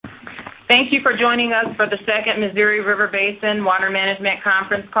Thank you for joining us for the second Missouri River Basin Water Management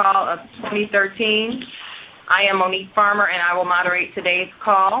Conference Call of 2013. I am Monique Farmer, and I will moderate today's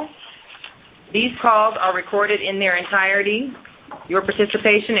call. These calls are recorded in their entirety. Your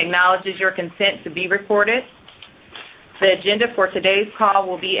participation acknowledges your consent to be recorded. The agenda for today's call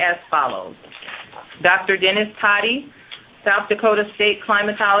will be as follows. Dr. Dennis Toddy, South Dakota State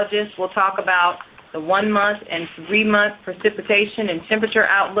climatologist, will talk about the 1-month and 3-month precipitation and temperature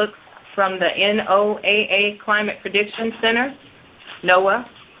outlooks from the NOAA Climate Prediction Center, NOAA.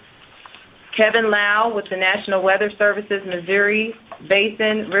 Kevin Lau with the National Weather Service's Missouri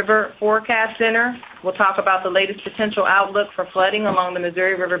Basin River Forecast Center will talk about the latest potential outlook for flooding along the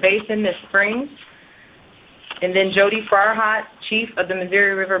Missouri River Basin this spring. And then Jody Farhat, Chief of the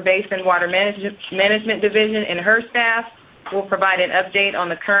Missouri River Basin Water Management Division, and her staff will provide an update on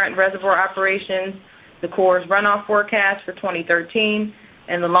the current reservoir operations, the Corps' runoff forecast for 2013,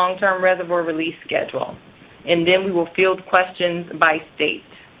 and the long-term reservoir release schedule. And then we will field questions by state.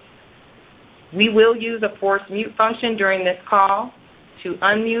 We will use a forced mute function during this call. To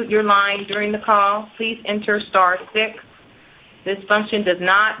unmute your line during the call, please enter *6. This function does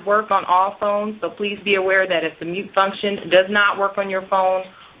not work on all phones, so please be aware that if the mute function does not work on your phone,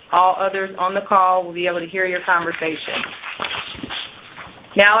 all others on the call will be able to hear your conversation.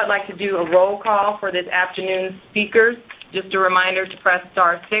 Now I'd like to do a roll call for this afternoon's speakers. Just a reminder to press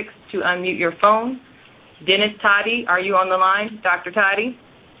 *6 to unmute your phone. Dennis Toddy, are you on the line? Dr. Toddy?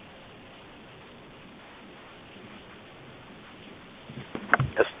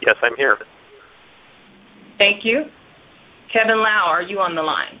 Yes, I'm here. Thank you. Kevin Lau, are you on the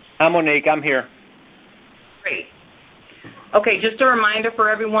line? I'm Monique. I'm here. Great. Okay, just a reminder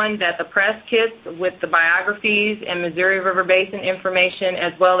for everyone that the press kits with the biographies and Missouri River Basin information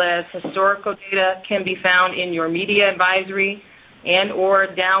as well as historical data can be found in your media advisory and or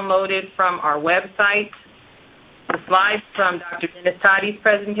downloaded from our website. The slides from Dr. Dennis Toddy's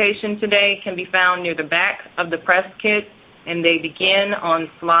presentation today can be found near the back of the press kit, and they begin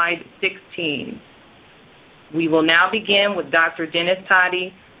on slide 16. We will now begin with Dr. Dennis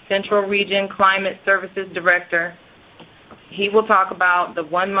Toddy, Central Region Climate Services Director. He will talk about the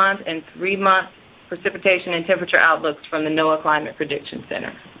 1-month and 3-month precipitation and temperature outlooks from the NOAA Climate Prediction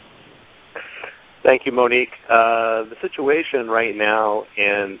Center. Thank you, Monique. The situation right now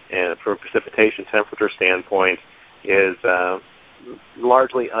from a precipitation temperature standpoint is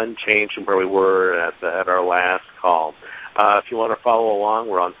largely unchanged from where we were at our last call. If you want to follow along,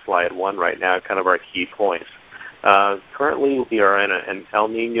 we're on slide 1 right now, kind of our key points. Currently, we are in an El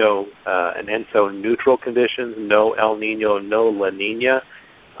Nino and ENSO neutral conditions, no El Nino, no La Nina.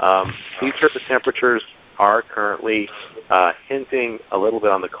 These surface temperatures are currently hinting a little bit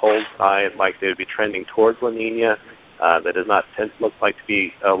on the cold side, like they would be trending towards La Nina. That does not look like to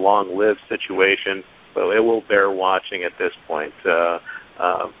be a long-lived situation, but it will bear watching at this point,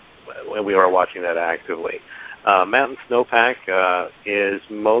 and we are watching that actively. Mountain snowpack is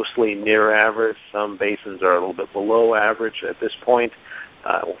mostly near average. Some basins are a little bit below average at this point.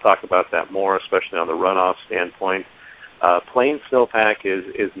 We'll talk about that more, especially on the runoff standpoint. Plain snowpack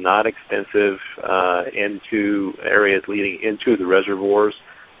is not extensive into areas leading into the reservoirs.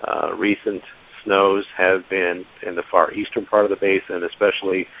 Recent snows have been in the far eastern part of the basin,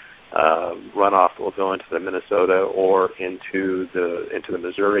 especially runoff will go into the Minnesota or into the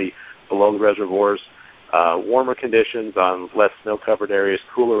Missouri below the reservoirs. Warmer conditions on less snow-covered areas,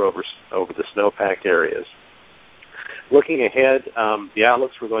 cooler over the snowpack areas. Looking ahead, the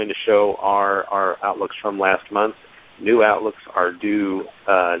outlooks we're going to show are our outlooks from last month. New outlooks are due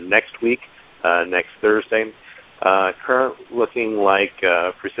next week, next Thursday. Current looking like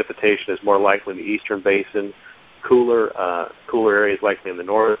precipitation is more likely in the eastern basin, cooler areas likely in the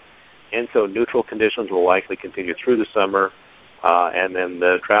north, and so neutral conditions will likely continue through the summer. And then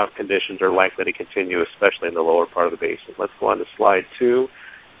the drought conditions are likely to continue, especially in the lower part of the basin. Let's go on to slide 2.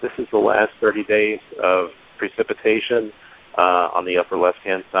 This is the last 30 days of precipitation on the upper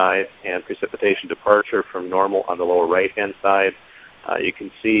left-hand side and precipitation departure from normal on the lower right-hand side. You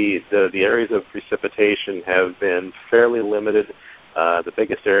can see the areas of precipitation have been fairly limited. The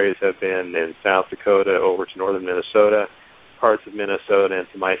biggest areas have been in South Dakota over to northern Minnesota, parts of Minnesota, and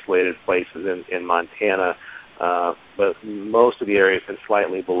some isolated places in Montana. But most of the area has been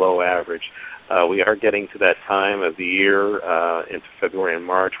slightly below average. We are getting to that time of the year into February and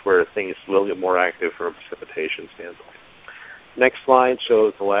March where things will get more active from a precipitation standpoint. Next slide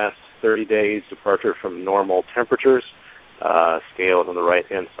shows the last 30 days departure from normal temperatures. Scales on the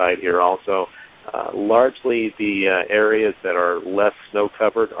right-hand side here also. Largely the areas that are less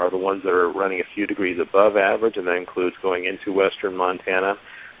snow-covered are the ones that are running a few degrees above average, and that includes going into western Montana.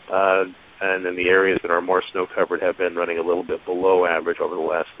 and then the areas that are more snow-covered have been running a little bit below average over the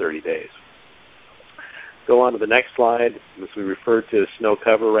last 30 days. Go on to the next slide. As we refer to snow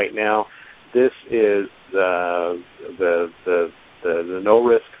cover right now, this is the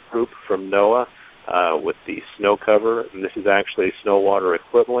no-risk group from NOAA with the snow cover, and this is actually snow water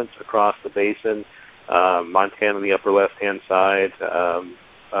equivalent across the basin. Montana on the upper left-hand side,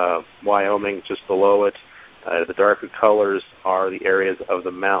 Wyoming just below it. The darker colors are the areas of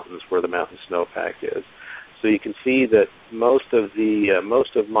the mountains where the mountain snowpack is. So you can see that most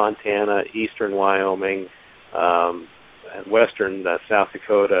of Montana, eastern Wyoming, and western South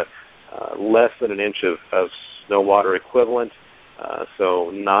Dakota, less than an inch of snow water equivalent.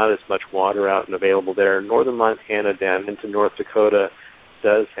 So not as much water out and available there. Northern Montana down into North Dakota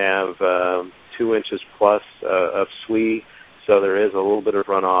does have 2 inches plus of SWE, so there is a little bit of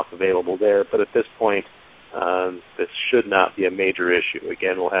runoff available there. But at this point, this should not be a major issue.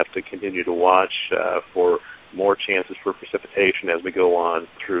 Again, we'll have to continue to watch for more chances for precipitation as we go on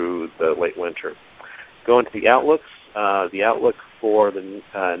through the late winter. Going to the outlooks, the outlook for the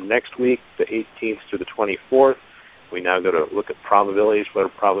next week, the 18th through the 24th, we now go to look at probabilities. What are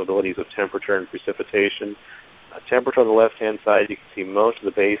probabilities of temperature and precipitation? Temperature on the left-hand side, you can see most of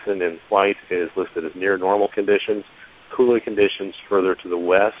the basin in white is listed as near normal conditions. Cooler conditions further to the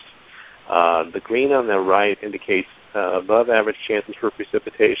west. The green on the right indicates above average chances for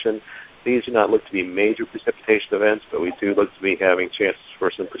precipitation. These do not look to be major precipitation events, but we do look to be having chances for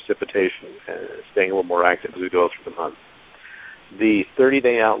some precipitation and staying a little more active as we go through the month. The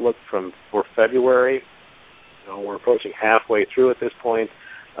 30-day outlook for February, we're approaching halfway through at this point.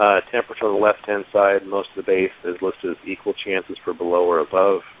 Temperature on the left-hand side, most of the base is listed as equal chances for below or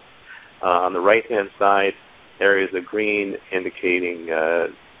above. On the right-hand side, areas of green indicating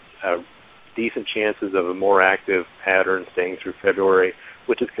decent chances of a more active pattern staying through February,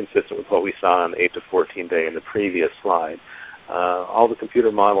 which is consistent with what we saw on the 8 to 14 day in the previous slide. All the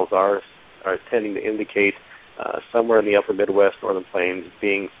computer models are tending to indicate somewhere in the upper Midwest, Northern Plains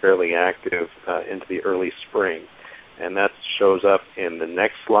being fairly active into the early spring. And that shows up in the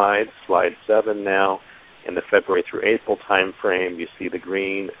next slide, slide 7 now. In the February through April time frame, you see the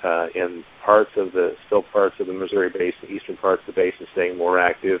green in parts of the Missouri Basin, eastern parts of the basin staying more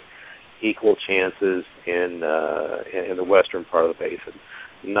active, equal chances in the western part of the basin.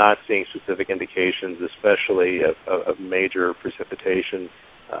 Not seeing specific indications, especially of major precipitation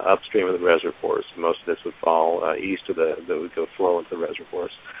upstream of the reservoirs. Most of this would fall east of that would go flow into the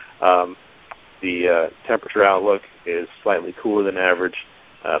reservoirs. The temperature outlook is slightly cooler than average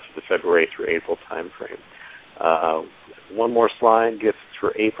for the February through April time frame. One more slide gets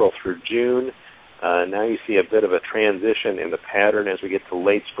for April through June. Now you see a bit of a transition in the pattern as we get to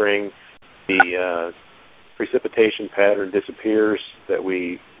late spring. The precipitation pattern disappears.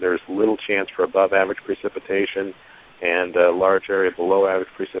 There's little chance for above average precipitation and a large area below average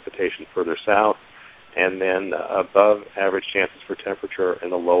precipitation further south, and then above average chances for temperature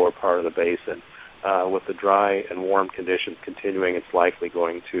in the lower part of the basin. With the dry and warm conditions continuing, it's likely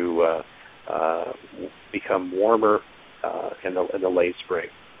going to become warmer in the late spring.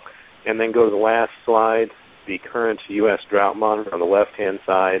 And then go to the last slide, the current U.S. drought monitor on the left-hand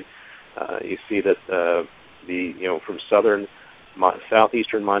side. You see that from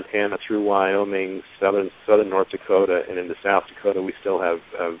southeastern Montana through Wyoming, southern North Dakota, and into South Dakota, we still have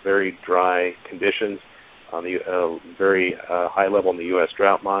very dry conditions on the very high level in the U.S.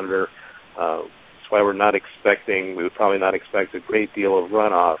 drought monitor. That's why we would probably not expect a great deal of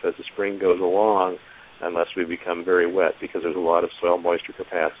runoff as the spring goes along unless we become very wet, because there's a lot of soil moisture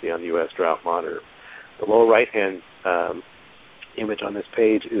capacity on the U.S. drought monitor. The lower right-hand image on this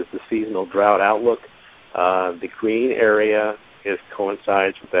page is the seasonal drought outlook. The green area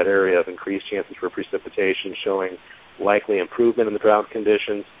coincides with that area of increased chances for precipitation, showing likely improvement in the drought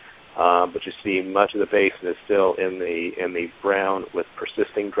conditions. But you see much of the basin is still in the brown with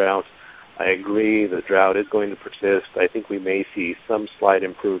persisting drought. I agree the drought is going to persist. I think we may see some slight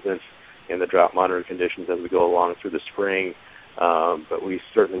improvements in the drought monitoring conditions as we go along through the spring, but we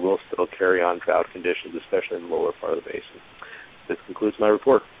certainly will still carry on drought conditions, especially in the lower part of the basin. This concludes my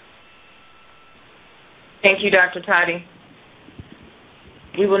report. Thank you, Dr. Toddy.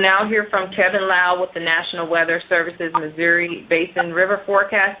 We will now hear from Kevin Lau with the National Weather Service's Missouri Basin River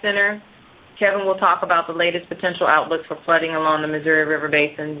Forecast Center. Kevin will talk about the latest potential outlooks for flooding along the Missouri River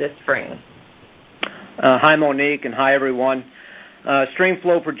Basin this spring. Hi, Monique, and hi, everyone. Stream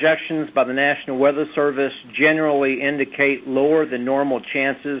flow projections by the National Weather Service generally indicate lower than normal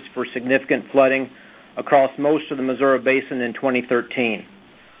chances for significant flooding across most of the Missouri Basin in 2013.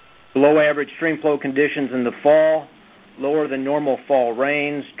 Below average stream flow conditions in the fall lower than normal fall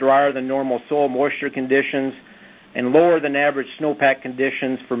rains, drier than normal soil moisture conditions, and lower than average snowpack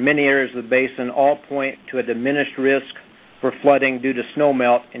conditions for many areas of the basin all point to a diminished risk for flooding due to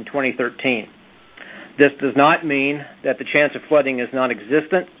snowmelt in 2013. This does not mean that the chance of flooding is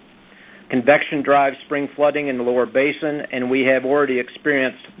non-existent. Convection drives spring flooding in the lower basin, and we have already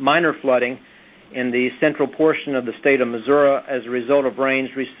experienced minor flooding in the central portion of the state of Missouri as a result of rains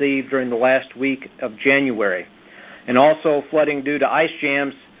received during the last week of January. And also flooding due to ice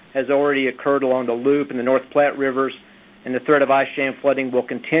jams has already occurred along the Loop and the North Platte rivers, and the threat of ice jam flooding will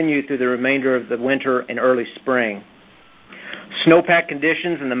continue through the remainder of the winter and early spring. Snowpack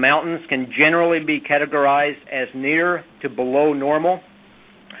conditions in the mountains can generally be categorized as near to below normal,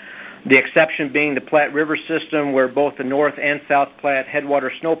 the exception being the Platte River system, where both the North and South Platte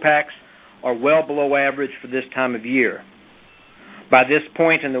headwater snowpacks are well below average for this time of year. By this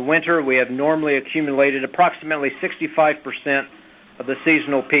point in the winter, we have normally accumulated approximately 65% of the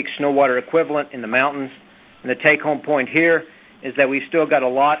seasonal peak snowwater equivalent in the mountains, and the take-home point here is that we've still got a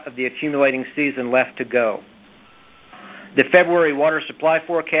lot of the accumulating season left to go. The February water supply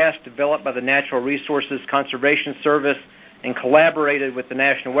forecast, developed by the Natural Resources Conservation Service and collaborated with the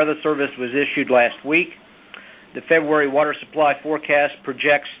National Weather Service, was issued last week. The February water supply forecast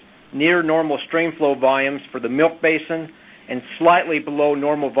projects near normal stream flow volumes for the Milk Basin and slightly below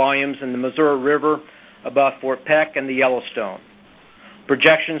normal volumes in the Missouri River above Fort Peck and the Yellowstone.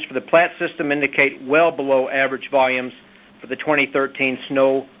 Projections for the Platte system indicate well below average volumes for the 2013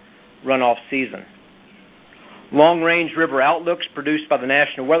 snow runoff season. Long-range river outlooks produced by the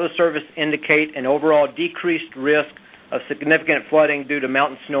National Weather Service indicate an overall decreased risk of significant flooding due to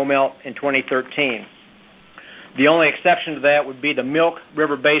mountain snowmelt in 2013. The only exception to that would be the Milk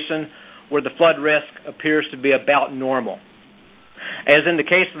River Basin, where the flood risk appears to be about normal. As in the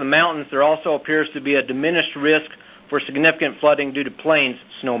case of the mountains, there also appears to be a diminished risk for significant flooding due to plains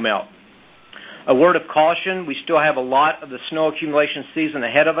snowmelt. A word of caution, we still have a lot of the snow accumulation season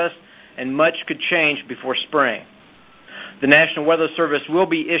ahead of us, and much could change before spring. The National Weather Service will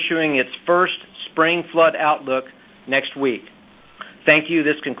be issuing its first spring flood outlook next week. Thank you.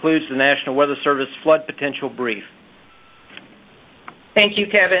 This concludes the National Weather Service Flood Potential Brief. Thank you,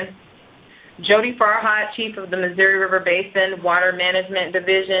 Kevin. Jody Farhat, Chief of the Missouri River Basin Water Management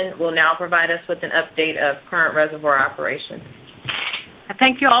Division, will now provide us with an update of current reservoir operations.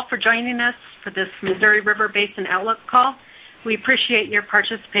 Thank you all for joining us for this Missouri River Basin Outlook call. We appreciate your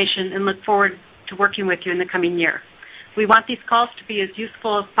participation and look forward to working with you in the coming year. We want these calls to be as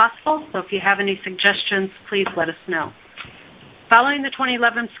useful as possible, so if you have any suggestions, please let us know. Following the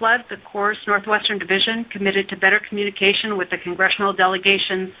 2011 flood, the Corps Northwestern Division committed to better communication with the Congressional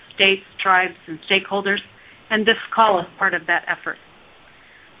delegations, states, tribes, and stakeholders, and this call is part of that effort.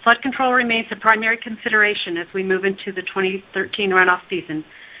 Flood control remains a primary consideration as we move into the 2013 runoff season,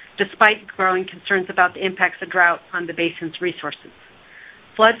 despite growing concerns about the impacts of drought on the basin's resources.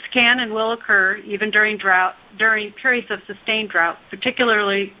 Floods can and will occur even during periods of sustained drought,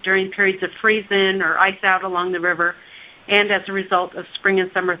 particularly during periods of freeze-in or ice-out along the river, and as a result of spring and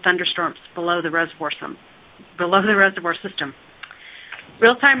summer thunderstorms below the reservoir system.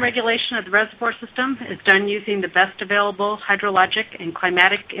 Real-time regulation of the reservoir system is done using the best available hydrologic and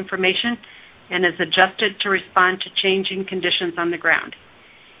climatic information and is adjusted to respond to changing conditions on the ground.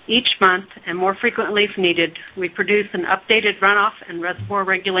 Each month, and more frequently if needed, we produce an updated runoff and reservoir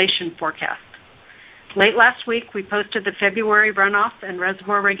regulation forecast. Late last week, we posted the February runoff and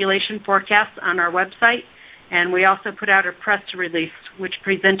reservoir regulation forecast on our website, and we also put out a press release which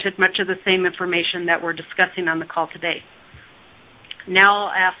presented much of the same information that we're discussing on the call today. Now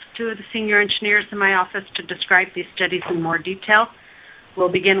I'll ask two of the senior engineers in my office to describe these studies in more detail.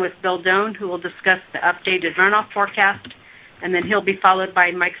 We'll begin with Bill Doan, who will discuss the updated runoff forecast, and then he'll be followed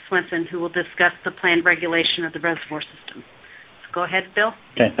by Mike Swenson, who will discuss the planned regulation of the reservoir system. Go ahead, Bill.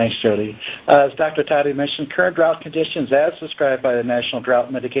 Okay, thanks, Jody. As Dr. Toddy mentioned, current drought conditions, as described by the National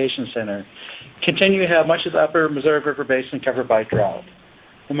Drought Mitigation Center, continue to have much of the upper Missouri River Basin covered by drought.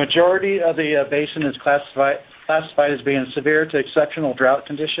 The majority of the basin is classified as being severe to exceptional drought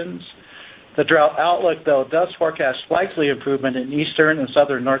conditions. The drought outlook, though, does forecast likely improvement in eastern and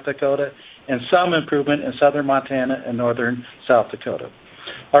southern North Dakota and some improvement in southern Montana and northern South Dakota.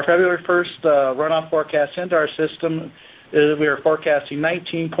 Our February 1st runoff forecast into our system, we are forecasting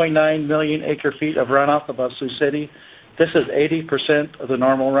 19.9 million acre-feet of runoff above Sioux City. This is 80% of the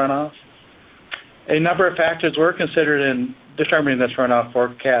normal runoff. A number of factors were considered in determining this runoff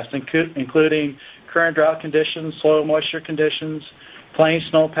forecast, including current drought conditions, soil moisture conditions, plain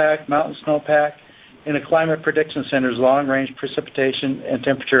snowpack, mountain snowpack, and the Climate Prediction Center's long-range precipitation and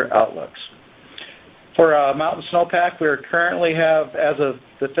temperature outlooks. For mountain snowpack, we currently have, as of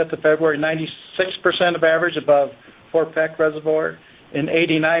the 5th of February, 96% of average above Fort Peck Reservoir and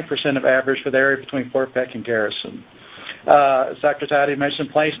 89% of average for the area between Fort Peck and Garrison. As Dr. Toddy mentioned,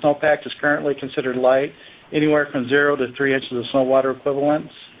 plain snowpack is currently considered light, anywhere from 0 to 3 inches of snow water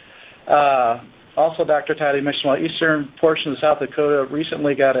equivalents. Also, Dr. Toddy mentioned, while eastern portion of South Dakota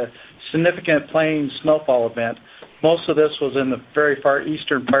recently got a significant plain snowfall event, most of this was in the very far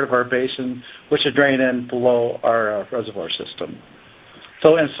eastern part of our basin, which had drained in below our reservoir system.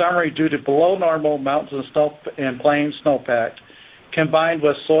 So in summary, due to below normal mountain snow and plain snowpack, combined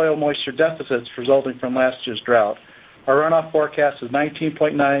with soil moisture deficits resulting from last year's drought, our runoff forecast is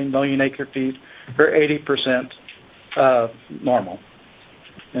 19.9 million acre feet, or 80% normal.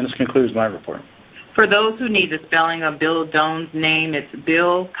 And this concludes my report. For those who need the spelling of Bill Doan's name, it's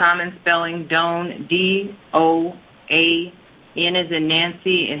Bill, common spelling, Doan, D-O-A-N as in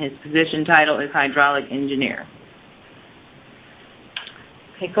Nancy, and his position title is hydraulic engineer.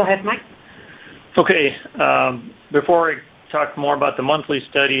 Okay, go ahead, Mike. Okay, before I talk more about the monthly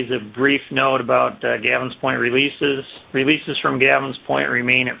studies, a brief note about Gavin's Point releases. Releases from Gavin's Point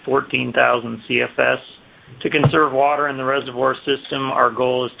remain at 14,000 CFS. To conserve water in the reservoir system, our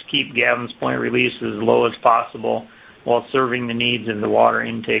goal is to keep Gavin's Point release as low as possible while serving the needs of the water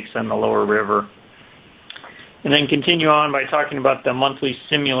intakes on the lower river. And then continue on by talking about the monthly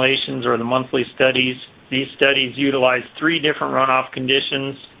simulations or the monthly studies. These studies utilize 3 different runoff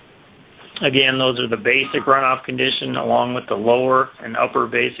conditions. Again, those are the basic runoff condition along with the lower and upper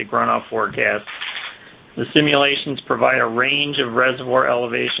basic runoff forecast. The simulations provide a range of reservoir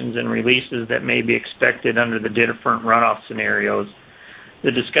elevations and releases that may be expected under the different runoff scenarios.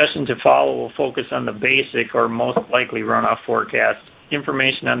 The discussion to follow will focus on the basic or most likely runoff forecast.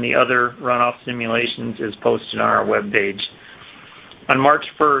 Information on the other runoff simulations is posted on our webpage. On March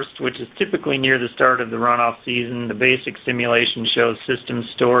 1st, which is typically near the start of the runoff season, the basic simulation shows system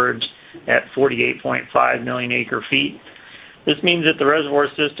storage at 48.5 million acre feet. This means that the reservoir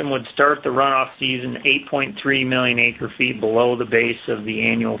system would start the runoff season 8.3 million acre feet below the base of the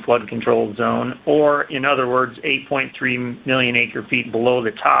annual flood control zone, or in other words, 8.3 million acre feet below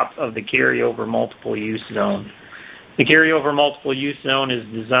the top of the carryover multiple use zone. The carryover multiple use zone is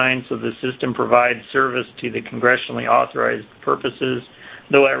designed so the system provides service to the congressionally authorized purposes,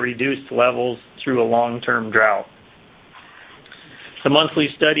 though at reduced levels through a long-term drought. The monthly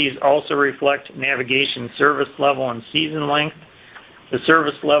studies also reflect navigation service level and season length. The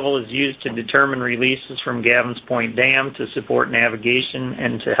service level is used to determine releases from Gavin's Point Dam to support navigation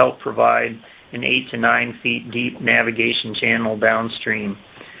and to help provide an 8 to 9 feet deep navigation channel downstream.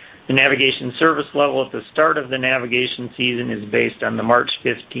 The navigation service level at the start of the navigation season is based on the March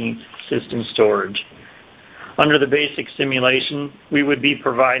 15th system storage. Under the basic simulation, we would be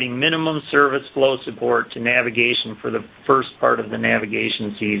providing minimum service flow support to navigation for the first part of the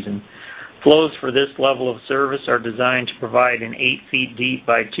navigation season. Flows for this level of service are designed to provide an 8 feet deep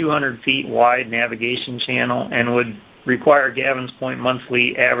by 200 feet wide navigation channel and would require Gavin's Point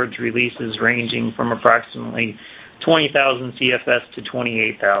monthly average releases ranging from approximately 20,000 CFS to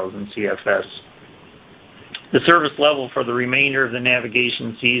 28,000 CFS. The service level for the remainder of the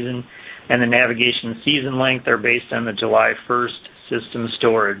navigation season and the navigation season length are based on the July 1st system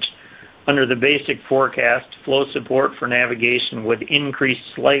storage. Under the basic forecast, flow support for navigation would increase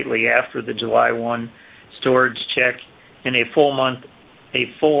slightly after the July 1 storage check, and a full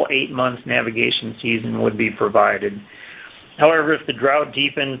 8-month navigation season would be provided. However, if the drought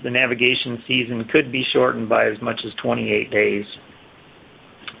deepens, the navigation season could be shortened by as much as 28 days.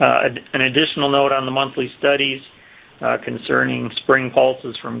 An additional note on the monthly studies concerning spring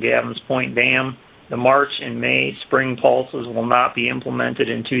pulses from Gavin's Point Dam. The March and May spring pulses will not be implemented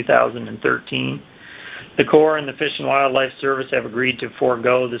in 2013. The Corps and the Fish and Wildlife Service have agreed to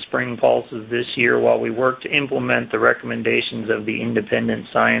forego the spring pulses this year while we work to implement the recommendations of the Independent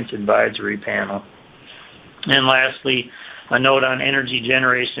Science Advisory Panel. And lastly, a note on energy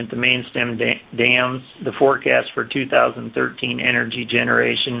generation at the main stem dams. The forecast for 2013 energy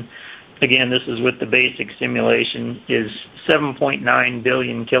generation, again, this is with the basic simulation, is 7.9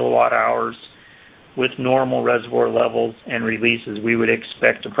 billion kilowatt hours. With normal reservoir levels and releases, we would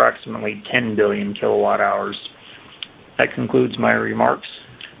expect approximately 10 billion kilowatt hours. That concludes my remarks.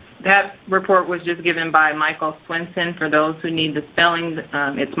 That report was just given by Michael Swinson. For those who need the spelling,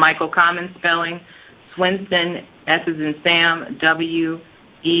 it's Michael common spelling, Swinson, S as in Sam,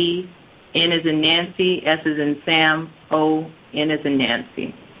 W-E, N as in Nancy, S as in Sam, O, N as in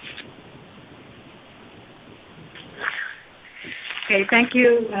Nancy. Okay, thank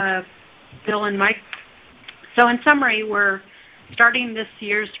you, Bill and Mike. So in summary, we're starting this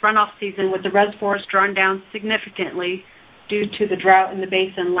year's runoff season with the reservoirs drawn down significantly due to the drought in the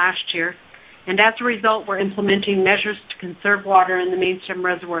basin last year. And as a result, we're implementing measures to conserve water in the mainstem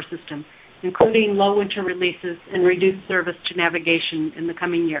reservoir system, including low winter releases and reduced service to navigation in the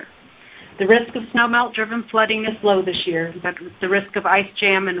coming year. The risk of snowmelt-driven flooding is low this year, but the risk of ice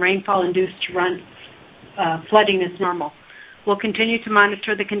jam and rainfall-induced flooding is normal. We'll continue to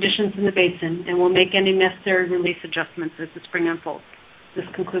monitor the conditions in the basin, and we'll make any necessary release adjustments as the spring unfolds. This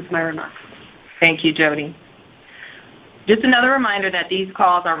concludes my remarks. Thank you, Jody. Just another reminder that these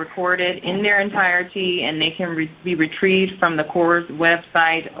calls are recorded in their entirety, and they can be retrieved from the Corps'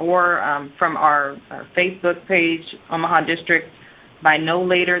 website or from our Facebook page, Omaha District, by no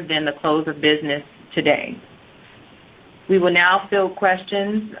later than the close of business today. We will now field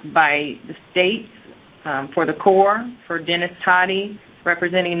questions by the states. For the Corps, for Dennis Toddy,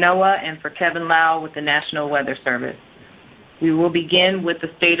 representing NOAA, and for Kevin Lau with the National Weather Service. We will begin with the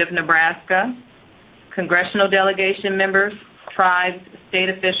state of Nebraska. Congressional delegation members, tribes, state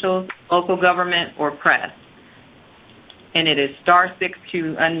officials, local government, or press. And it is *6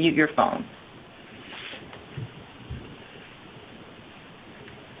 to unmute your phone.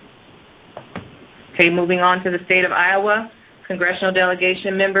 Okay, moving on to the state of Iowa. Congressional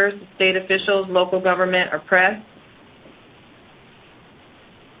delegation members, state officials, local government, or press.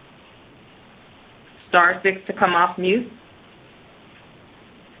 *6 to come off mute.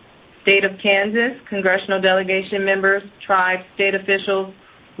 State of Kansas, congressional delegation members, tribes, state officials,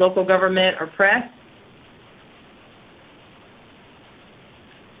 local government, or press.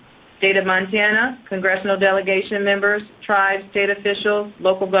 State of Montana, congressional delegation members, tribes, state officials,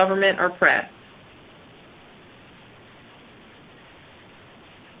 local government, or press.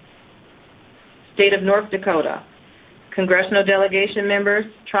 State of North Dakota, congressional delegation members,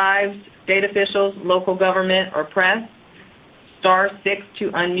 tribes, state officials, local government, or press. *6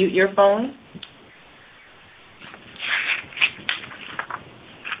 to unmute your phone.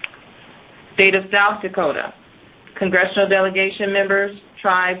 State of South Dakota, congressional delegation members,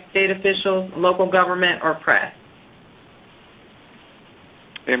 tribes, state officials, local government, or press.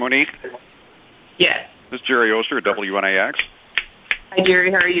 Hey, Monique. Yes. This is Jerry Oster, WNAX. Hi,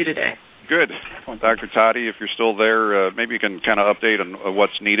 Jerry. How are you today? Good. Well, Dr. Toddy, if you're still there, maybe you can kind of update on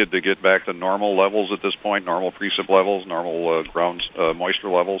what's needed to get back to normal levels at this point, normal precip levels, normal ground moisture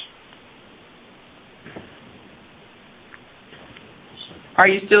levels. Are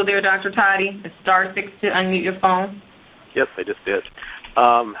you still there, Dr. Toddy? It's *6 to unmute your phone. Yes, I just did.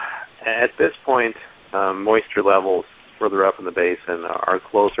 At this point, moisture levels further up in the basin are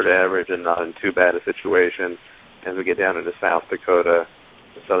closer to average and not in too bad a situation. As we get down into South Dakota,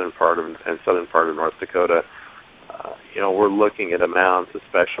 the southern part of North Dakota, we're looking at amounts,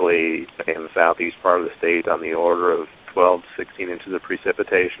 especially in the southeast part of the state, on the order of 12 to 16 inches of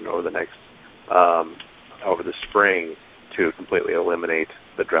precipitation over the spring to completely eliminate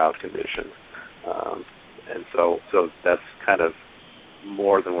the drought condition. And so that's kind of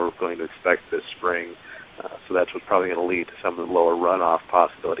more than we're going to expect this spring. So that's what's probably going to lead to some of the lower runoff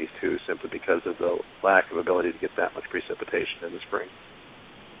possibilities, too, simply because of the lack of ability to get that much precipitation in the spring.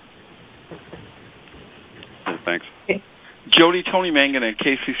 Thanks. Jody, Tony Mangan at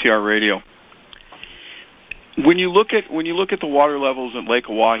KCCR Radio. When you look at the water levels in Lake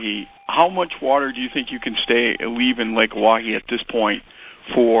Oahe, how much water do you think you can leave in Lake Oahe at this point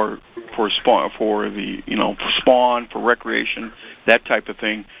for spawn, for recreation, that type of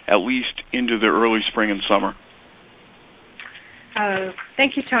thing, at least into the early spring and summer?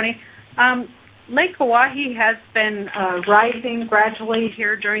 Thank you, Tony. Lake Oahe has been rising gradually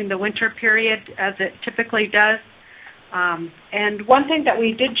here during the winter period, as it typically does. And one thing that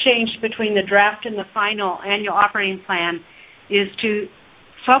we did change between the draft and the final annual operating plan is to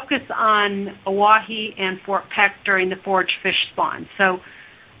focus on Oahe and Fort Peck during the forage fish spawn. So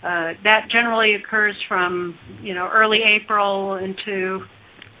that generally occurs from early April into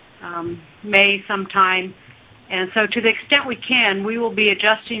May sometime. And so to the extent we can, we will be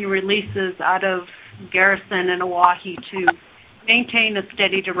adjusting releases out of Garrison and Oahe to maintain a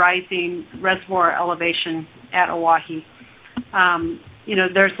steady to rising reservoir elevation at Oahe.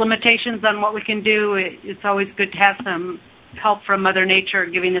 There's limitations on what we can do. It's always good to have some help from Mother Nature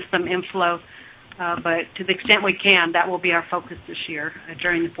giving us some inflow. But to the extent we can, that will be our focus this year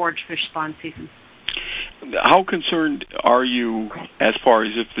during the forage fish spawn season. How concerned are you, as far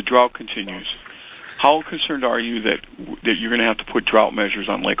as if the drought continues, how concerned are you that you're going to have to put drought measures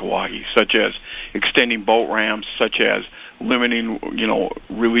on Lake Oahe, such as extending boat ramps, such as limiting,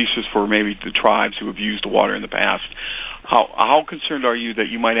 releases for maybe the tribes who have used the water in the past? How concerned are you that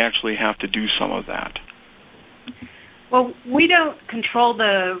you might actually have to do some of that? Well, we don't control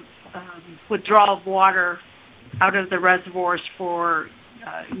the withdrawal of water out of the reservoirs for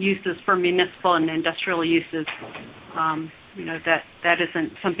uses for municipal and industrial uses. That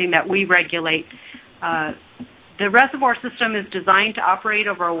isn't something that we regulate. The reservoir system is designed to operate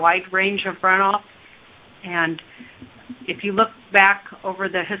over a wide range of runoff, and if you look back over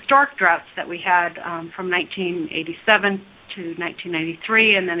the historic droughts that we had from 1987 to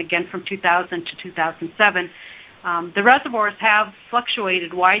 1993, and then again from 2000 to 2007, the reservoirs have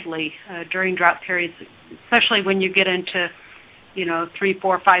fluctuated widely during drought periods, especially when you get into, 3,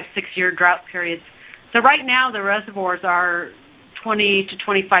 4, 5, 6-year drought periods. So right now the reservoirs are 20 to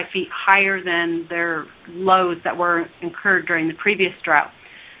 25 feet higher than their lows that were incurred during the previous drought.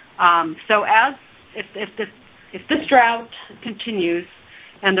 So if this drought continues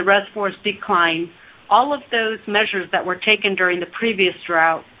and the reservoirs decline, all of those measures that were taken during the previous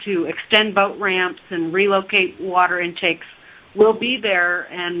drought to extend boat ramps and relocate water intakes will be there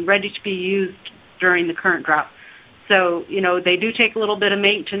and ready to be used during the current drought. So, they do take a little bit of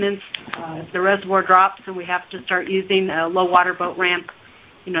maintenance. If the reservoir drops and we have to start using a low water boat ramp,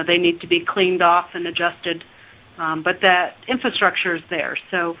 they need to be cleaned off and adjusted. But that infrastructure is there.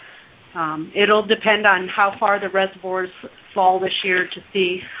 So it'll depend on how far the reservoirs fall this year to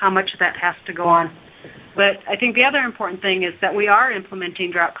see how much of that has to go on. But I think the other important thing is that we are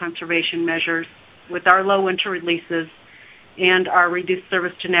implementing drought conservation measures with our low winter releases and our reduced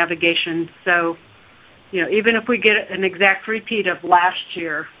service to navigation. So, even if we get an exact repeat of last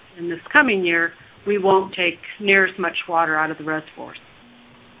year in this coming year, we won't take near as much water out of the reservoirs.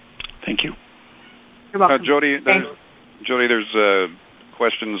 Thank you. You're welcome. Jody, there's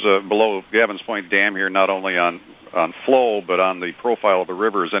questions below Gavin's Point Dam here, not only on flow, but on the profile of the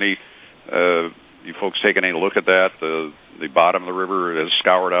rivers. Any you folks taken any look at that? The bottom of the river is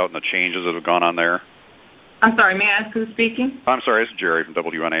scoured out and the changes that have gone on there? I'm sorry, may I ask who's speaking? I'm sorry, it's Jerry from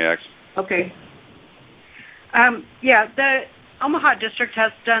WNAX. Okay. The Omaha District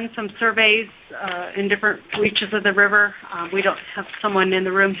has done some surveys in different reaches of the river. We don't have someone in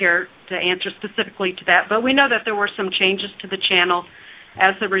the room here to answer specifically to that, but we know that there were some changes to the channel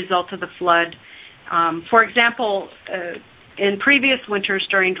as a result of the flood. For example, in previous winters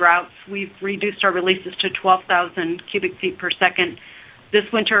during droughts, we've reduced our releases to 12,000 cubic feet per second. This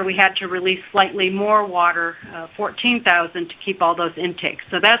winter, we had to release slightly more water, 14,000, to keep all those intakes.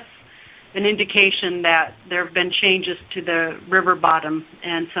 So that's an indication that there have been changes to the river bottom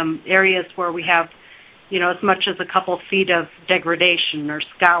and some areas where we have, as much as a couple feet of degradation or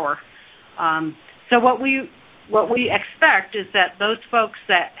scour. So what we expect is that those folks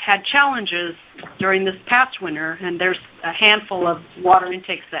that had challenges during this past winter, and there's a handful of water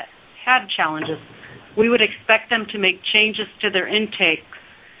intakes that had challenges, we would expect them to make changes to their intakes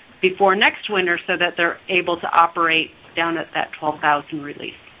before next winter so that they're able to operate down at that 12,000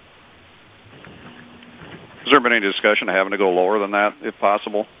 release. Has there been any discussion of having to go lower than that, if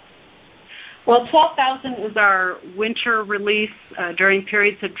possible? Well, 12,000 is our winter release during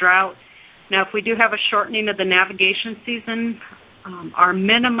periods of drought. Now, if we do have a shortening of the navigation season, our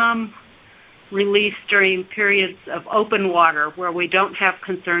minimum release during periods of open water where we don't have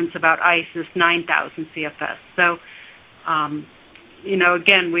concerns about ice is 9,000 CFS. So,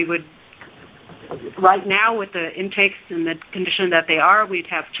 again, we would, right now with the intakes and the condition that they are, we'd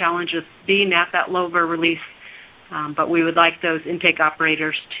have challenges being at that lower release, but we would like those intake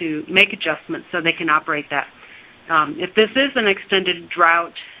operators to make adjustments so they can operate that. If this is an extended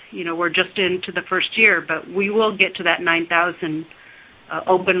drought, we're just into the first year, but we will get to that 9,000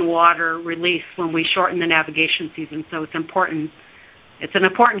 open water release when we shorten the navigation season. So it's important. It's an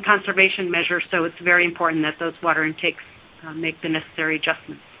important conservation measure, so it's very important that those water intakes make the necessary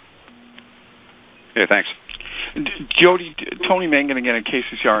adjustments. Okay, thanks. Jody, Tony Mangan again at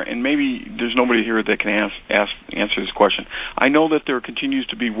KCCR, and maybe there's nobody here that can answer this question. I know that there continues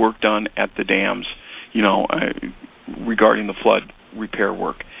to be work done at the dams, regarding the flood repair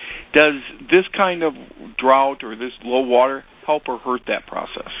work. Does this kind of drought or this low water help or hurt that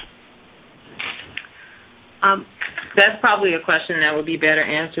process? That's probably a question that would be better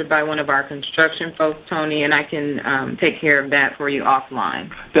answered by one of our construction folks, Tony, and I can take care of that for you offline.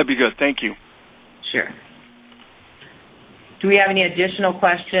 That'd be good. Thank you. Sure. Do we have any additional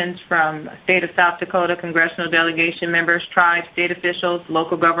questions from State of South Dakota Congressional delegation members, tribes, state officials,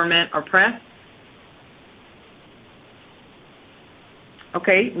 local government, or press?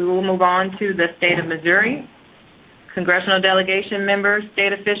 Okay, we will move on to the State of Missouri. Congressional delegation members,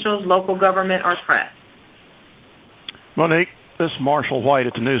 state officials, local government, or press. Monique, this is Marshall White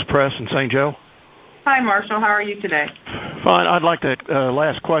at the News Press in St. Joe. Hi, Marshall. How are you today? Fine. I'd like that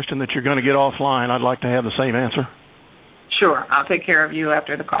last question that you're going to get offline. I'd like to have the same answer. Sure. I'll take care of you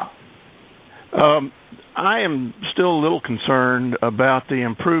after the call. I am still a little concerned about the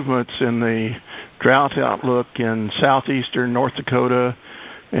improvements in the drought outlook in southeastern North Dakota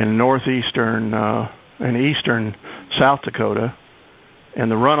and northeastern and eastern South Dakota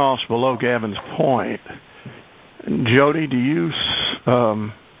and the runoffs below Gavin's Point. Jody, do you,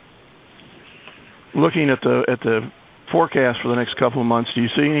 looking at the forecast for the next couple of months, do you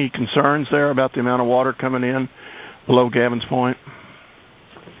see any concerns there about the amount of water coming in below Gavin's Point?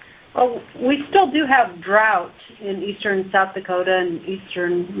 Well, we still do have drought in eastern South Dakota and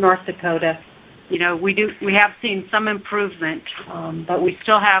eastern North Dakota. You know, we have seen some improvement, but we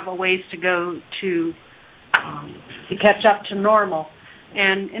still have a ways to go to catch up to normal.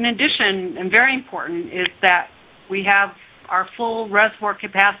 And in addition, and very important, is that we have our full reservoir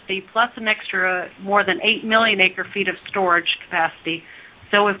capacity plus an extra more than 8 million acre-feet of storage capacity.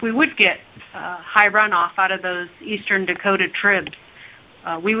 So if we would get high runoff out of those eastern Dakota tribs,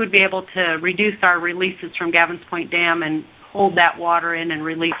 we would be able to reduce our releases from Gavin's Point Dam and hold that water in and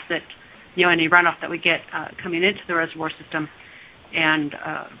release it, you know, any runoff that we get coming into the reservoir system and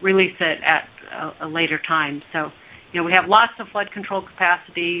release it at a later time. So, you know, we have lots of flood control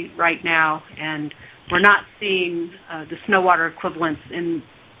capacity right now, and we're not seeing the snow water equivalents in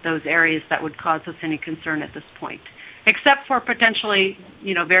those areas that would cause us any concern at this point, except for potentially,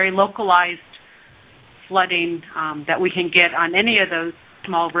 you know, very localized flooding that we can get on any of those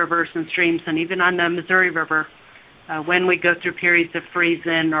small rivers and streams, and even on the Missouri River when we go through periods of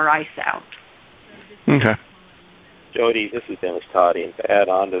freeze-in or ice out. Okay. Jody, this is Dennis Toddy, and to add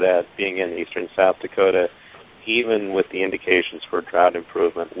on to that, being in eastern South Dakota, even with the indications for drought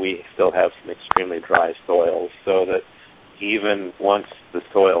improvement, we still have some extremely dry soils, so that even once the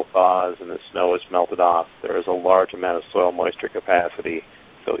soil thaws and the snow is melted off, there is a large amount of soil moisture capacity.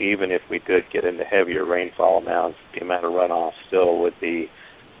 So even if we did get into heavier rainfall amounts, the amount of runoff still would be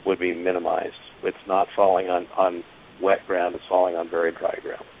minimized. It's not falling on wet ground, it's falling on very dry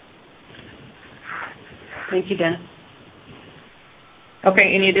ground. Thank you, Dennis.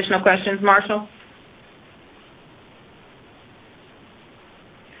 Okay, any additional questions, Marshall?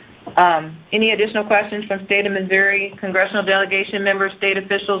 Any additional questions from State of Missouri, Congressional delegation members, state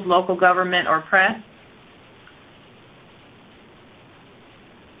officials, local government, or press?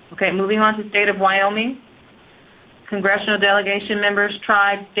 Okay, moving on to State of Wyoming, Congressional delegation members,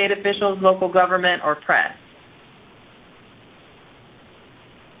 tribes, state officials, local government, or press.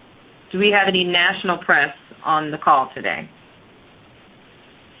 Do we have any national press on the call today?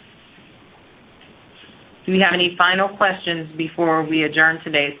 Do we have any final questions before we adjourn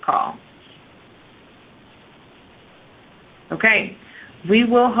today's call? Okay, we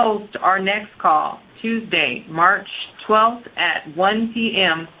will host our next call Tuesday, March 12th at 1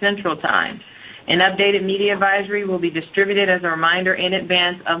 p.m. Central Time. An updated media advisory will be distributed as a reminder in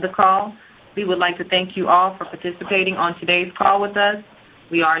advance of the call. We would like to thank you all for participating on today's call with us.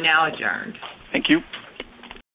 We are now adjourned. Thank you.